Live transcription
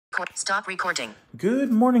Stop recording.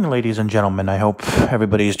 Good morning, ladies and gentlemen. I hope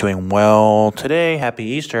everybody's doing well today. Happy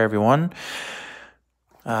Easter, everyone.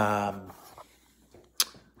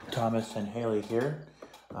 Thomas and Haley here.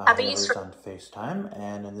 Happy Haley's Easter. on FaceTime,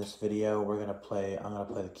 and in this video, I'm gonna play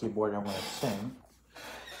the keyboard and I'm gonna sing.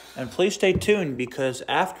 And please stay tuned because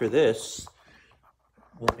after this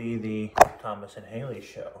will be the Thomas and Haley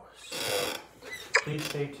show. So please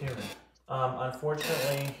stay tuned.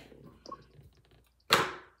 Unfortunately,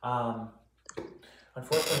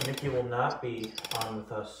 Nikki will not be on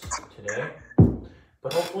with us today,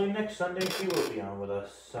 but hopefully next Sunday she will be on with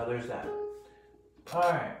us. So there's that. All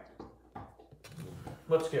right,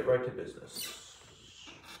 let's get right to business.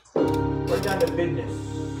 We're down to business.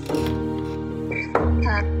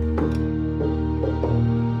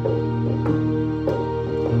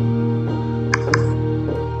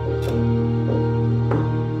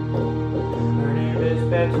 Her name is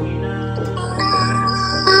Bettina.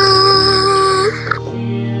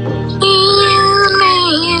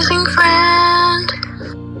 Amazing friend.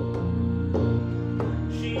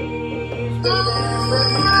 She's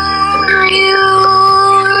Are you?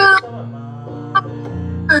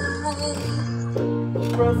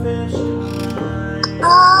 roughest time.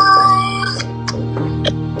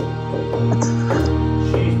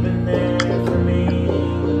 She's been there for me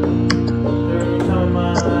through some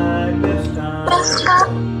of my best times.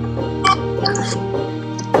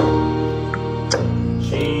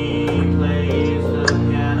 She plays the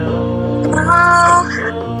piano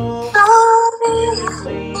so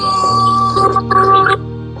beautifully.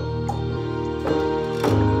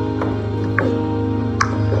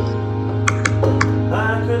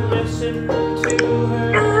 I could listen to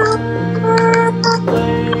her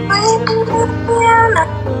play the piano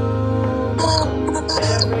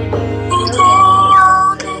every day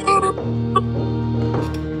all day,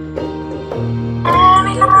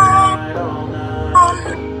 every night all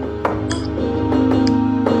night.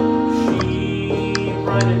 She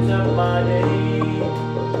brightens up my day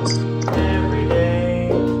every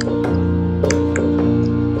day.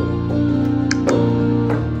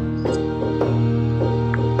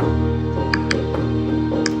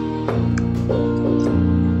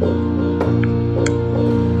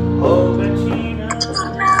 Oh, Bettina.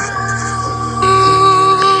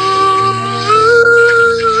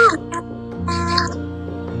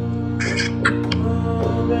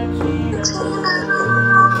 Oh, Bettina.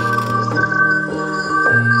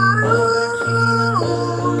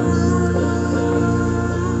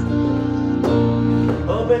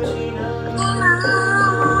 Oh, Bettina.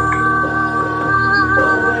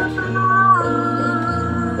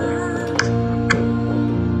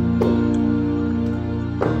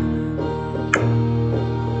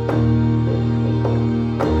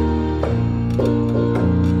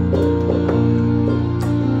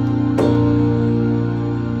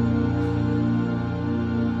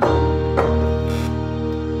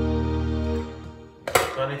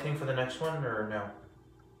 Got anything for the next one or no?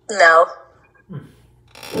 No.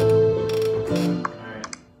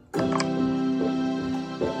 Alright.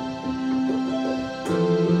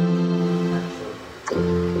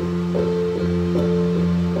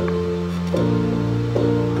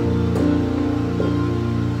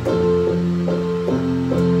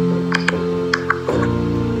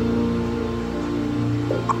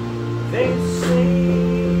 They say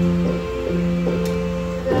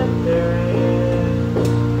that there is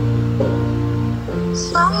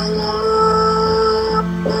Someone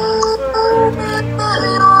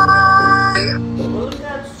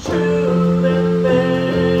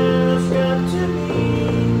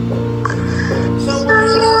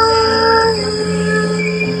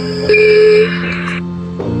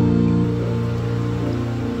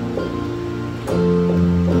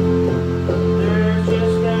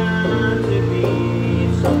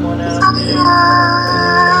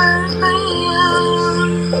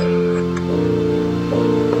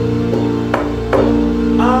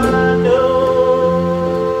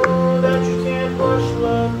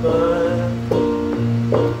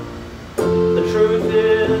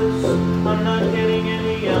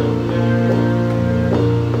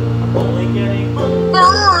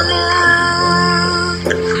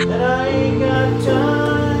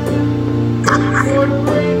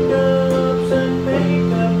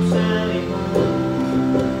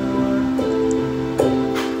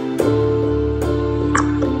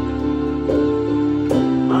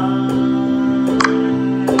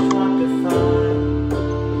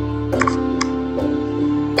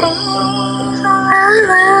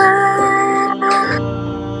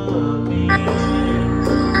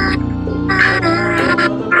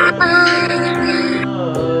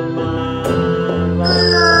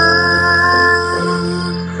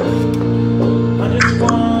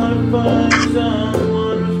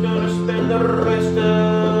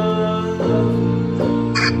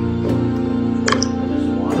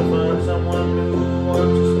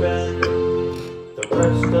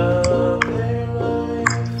rest of their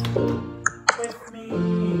life with me.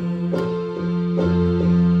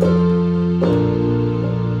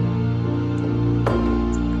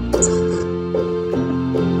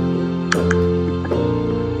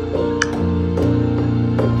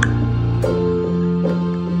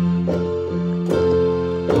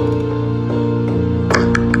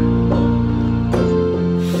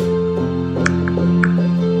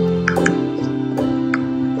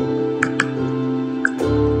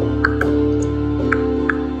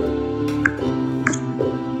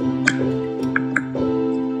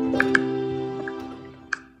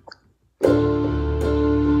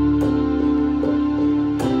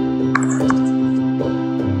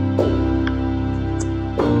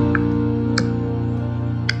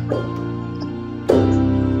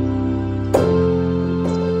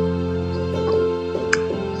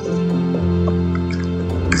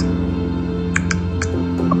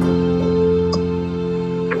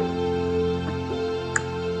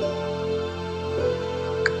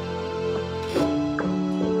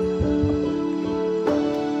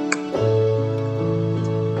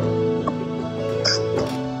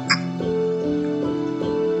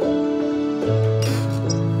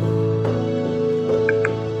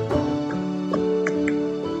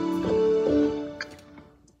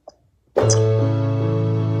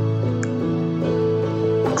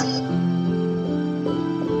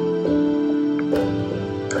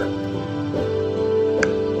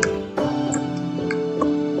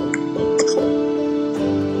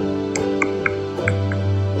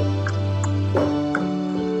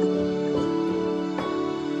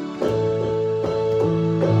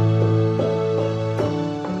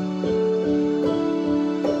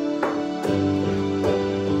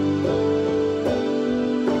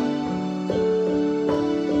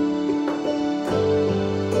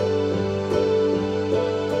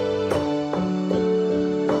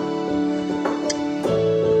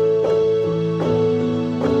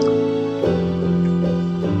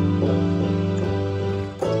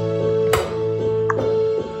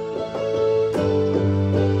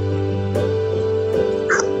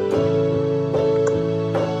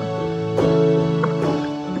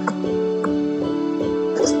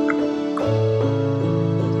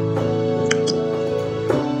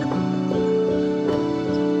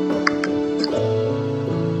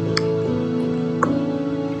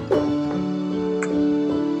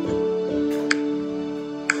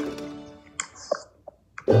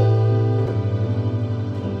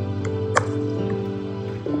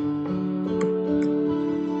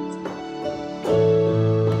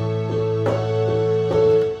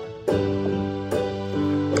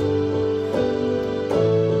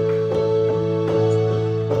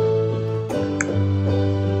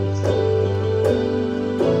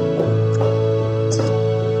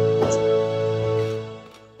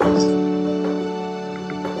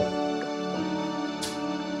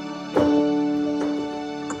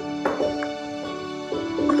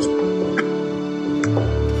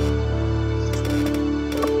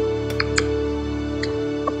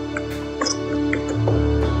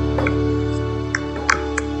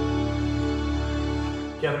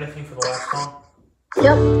 Do you have anything for the last song?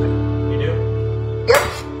 Yep. You do? Yep.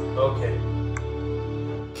 Okay.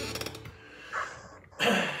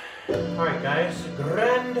 Alright guys,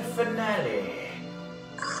 grand finale.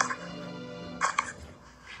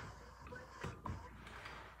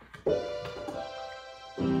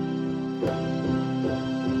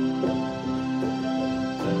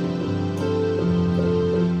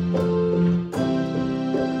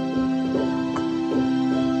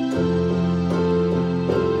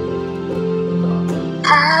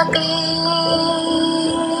 Happy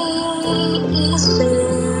Easter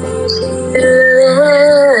to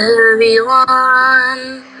everyone.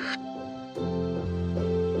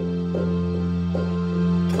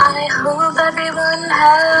 I hope everyone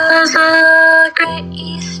has a great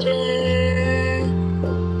Easter.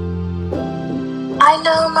 I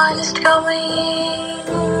know mine is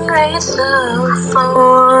going great so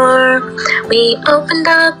far. We opened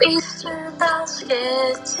up Easter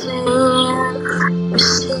baskets and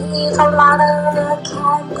received a lot of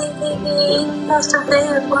candy. Most of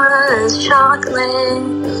it was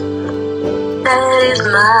chocolate. That is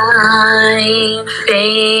my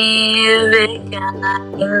favorite kind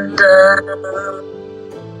of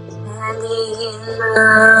candy in the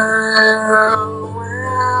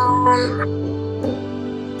world.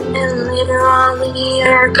 And later on we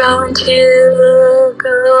are going to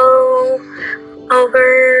go over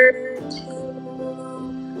to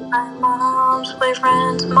my mom's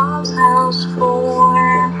boyfriend's mom's house for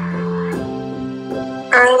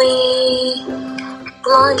early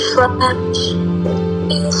lunch slash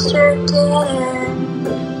Easter dinner.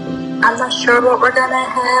 I'm not sure what we're gonna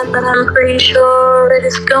have, but I'm pretty sure it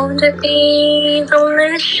is going to be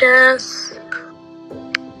delicious.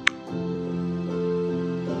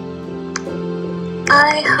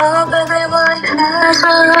 I hope everyone has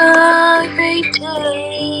a great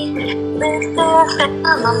day with their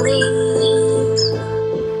families.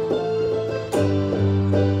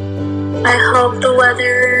 I hope the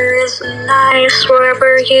weather is nice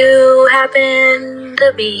wherever you happen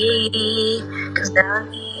to be, 'cause that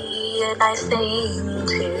would be a nice thing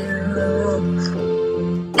too.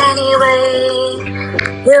 Anyway,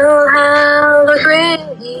 you'll have a great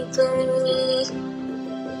day.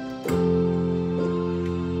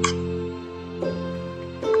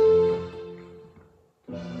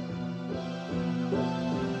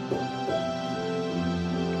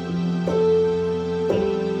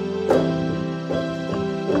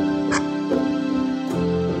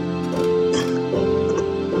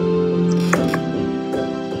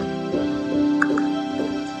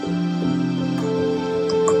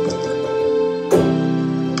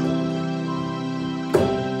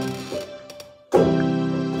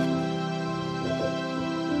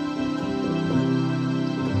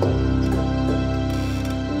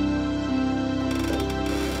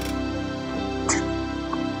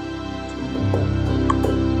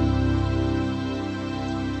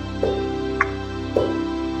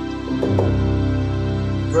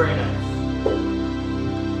 Very nice.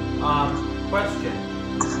 Question.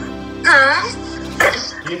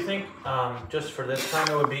 Do you think, just for this time,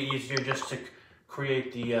 it would be easier just to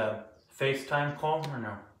create the FaceTime call, or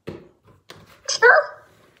no? Sure.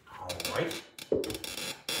 Alright.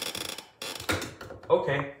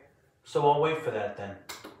 Okay. So I'll wait for that then.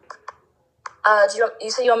 You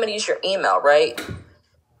said you want me to use your email, right?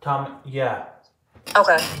 Tom, yeah.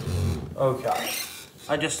 Okay. Okay.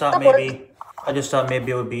 I just thought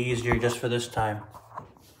maybe it would be easier just for this time.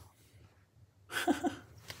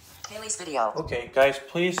 Haley's video. Okay, guys,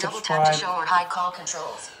 please Double tap to subscribe show or hide call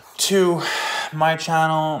controls. to my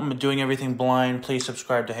channel. I'm doing everything blind. Please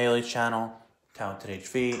subscribe to Haley's channel, Talented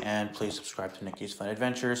HV, and please subscribe to Nikki's Fun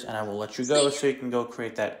Adventures, and I will let you go so you can go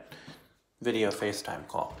create that video FaceTime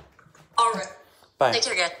call. All right. Bye. Take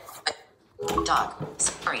care again. Dog.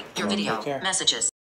 Sorry. Your video. Take care. Messages.